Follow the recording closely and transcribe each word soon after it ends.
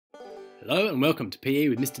Hello and welcome to PE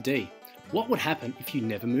with Mr. D. What would happen if you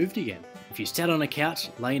never moved again? If you sat on a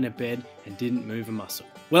couch, lay in a bed and didn't move a muscle?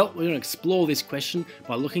 Well, we're going to explore this question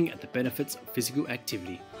by looking at the benefits of physical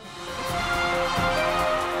activity.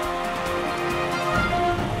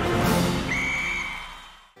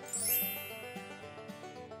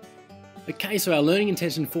 Okay, so our learning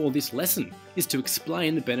intention for this lesson is to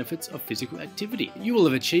explain the benefits of physical activity. You will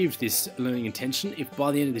have achieved this learning intention if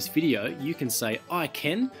by the end of this video you can say "I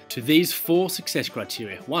can" to these 4 success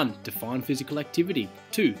criteria. 1. Define physical activity.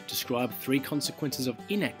 2. Describe 3 consequences of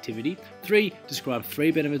inactivity. 3. Describe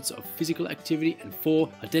 3 benefits of physical activity. And 4.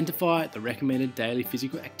 Identify the recommended daily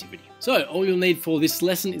physical activity. So all you'll need for this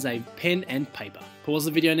lesson is a pen and paper. Pause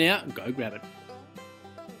the video now and go grab it.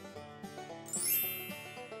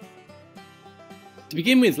 To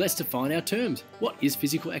begin with, let's define our terms. What is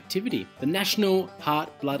physical activity? The National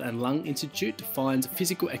Heart, Blood and Lung Institute defines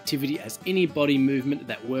physical activity as any body movement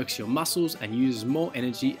that works your muscles and uses more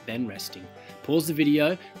energy than resting. Pause the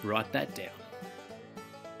video, write that down.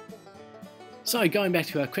 So going back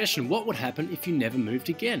to our question, what would happen if you never moved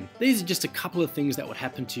again? These are just a couple of things that would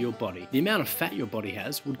happen to your body. The amount of fat your body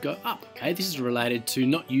has would go up. Okay, this is related to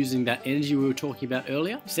not using that energy we were talking about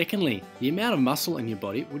earlier. Secondly, the amount of muscle in your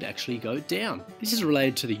body would actually go down. This is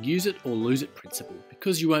related to the use it or lose it principle.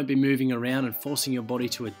 Because you won't be moving around and forcing your body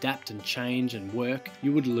to adapt and change and work,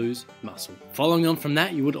 you would lose muscle. Following on from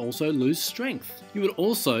that, you would also lose strength. You would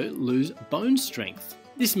also lose bone strength.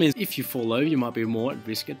 This means if you fall over, you might be more at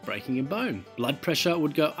risk at breaking a bone. Blood pressure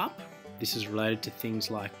would go up. This is related to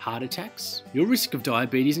things like heart attacks. Your risk of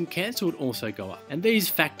diabetes and cancer would also go up. And these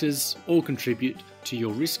factors all contribute to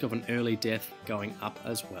your risk of an early death going up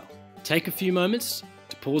as well. Take a few moments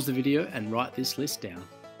to pause the video and write this list down.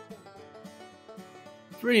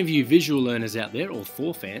 For any of you visual learners out there, or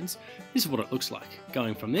Thor fans, this is what it looks like,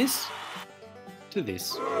 going from this to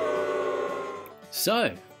this.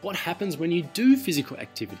 So, what happens when you do physical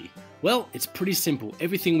activity? Well, it's pretty simple.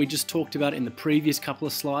 Everything we just talked about in the previous couple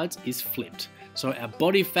of slides is flipped. So our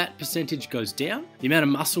body fat percentage goes down, the amount of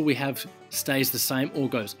muscle we have stays the same or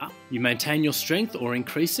goes up. You maintain your strength or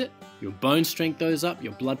increase it, your bone strength goes up,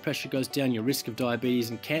 your blood pressure goes down, your risk of diabetes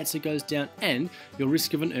and cancer goes down, and your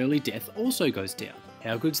risk of an early death also goes down.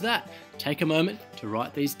 How good's that? Take a moment to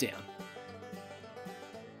write these down.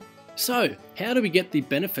 So, how do we get the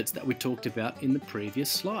benefits that we talked about in the previous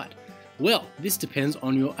slide? Well, this depends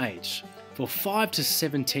on your age. For 5 to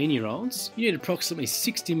 17-year-olds, you need approximately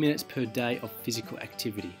 60 minutes per day of physical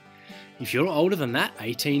activity. If you're older than that,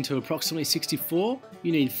 18 to approximately 64,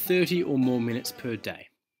 you need 30 or more minutes per day.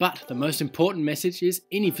 But the most important message is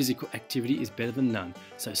any physical activity is better than none.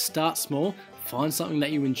 So start small, find something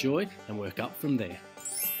that you enjoy and work up from there.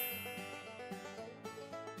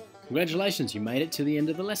 Congratulations, you made it to the end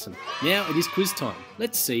of the lesson. Now it is quiz time.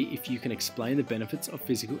 Let's see if you can explain the benefits of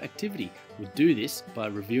physical activity. We'll do this by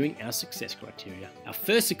reviewing our success criteria. Our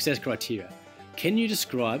first success criteria, can you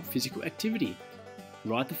describe physical activity?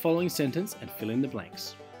 Write the following sentence and fill in the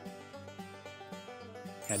blanks.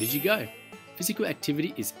 How did you go? Physical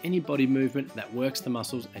activity is any body movement that works the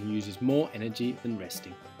muscles and uses more energy than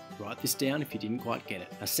resting. Write this down if you didn't quite get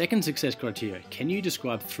it. Our second success criteria, can you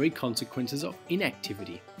describe 3 consequences of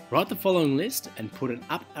inactivity? Write the following list and put an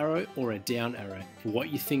up arrow or a down arrow for what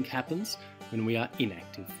you think happens when we are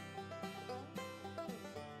inactive.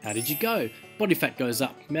 How did you go? Body fat goes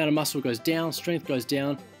up, amount of muscle goes down, strength goes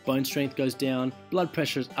down, bone strength goes down, blood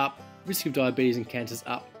pressure is up, risk of diabetes and cancer is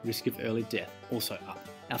up, risk of early death also up.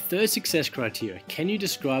 Our third success criteria, can you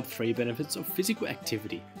describe 3 benefits of physical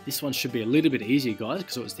activity? This one should be a little bit easier, guys,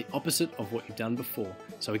 because it's the opposite of what you've done before.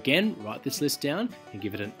 So again, write this list down and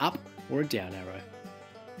give it an up or a down arrow.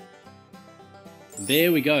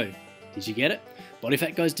 There we go. Did you get it? Body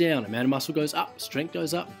fat goes down, amount of muscle goes up, strength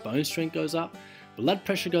goes up, bone strength goes up, blood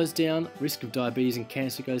pressure goes down, risk of diabetes and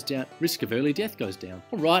cancer goes down, risk of early death goes down.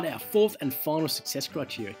 Alright, our fourth and final success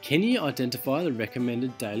criteria. Can you identify the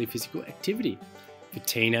recommended daily physical activity? For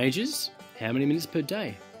teenagers, how many minutes per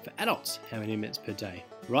day? For adults, how many minutes per day?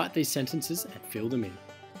 Write these sentences and fill them in.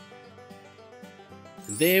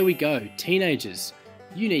 There we go, teenagers.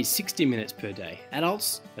 You need 60 minutes per day,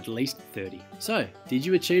 adults at least 30. So, did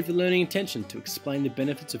you achieve the learning intention to explain the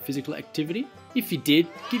benefits of physical activity? If you did,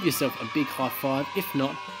 give yourself a big high five. If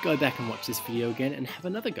not, go back and watch this video again and have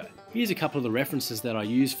another go. Here's a couple of the references that I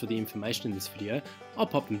used for the information in this video. I'll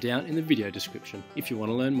pop them down in the video description if you want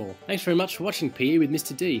to learn more. Thanks very much for watching PE with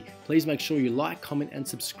Mr. D. Please make sure you like, comment and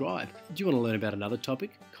subscribe. Do you want to learn about another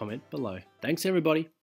topic? Comment below. Thanks everybody.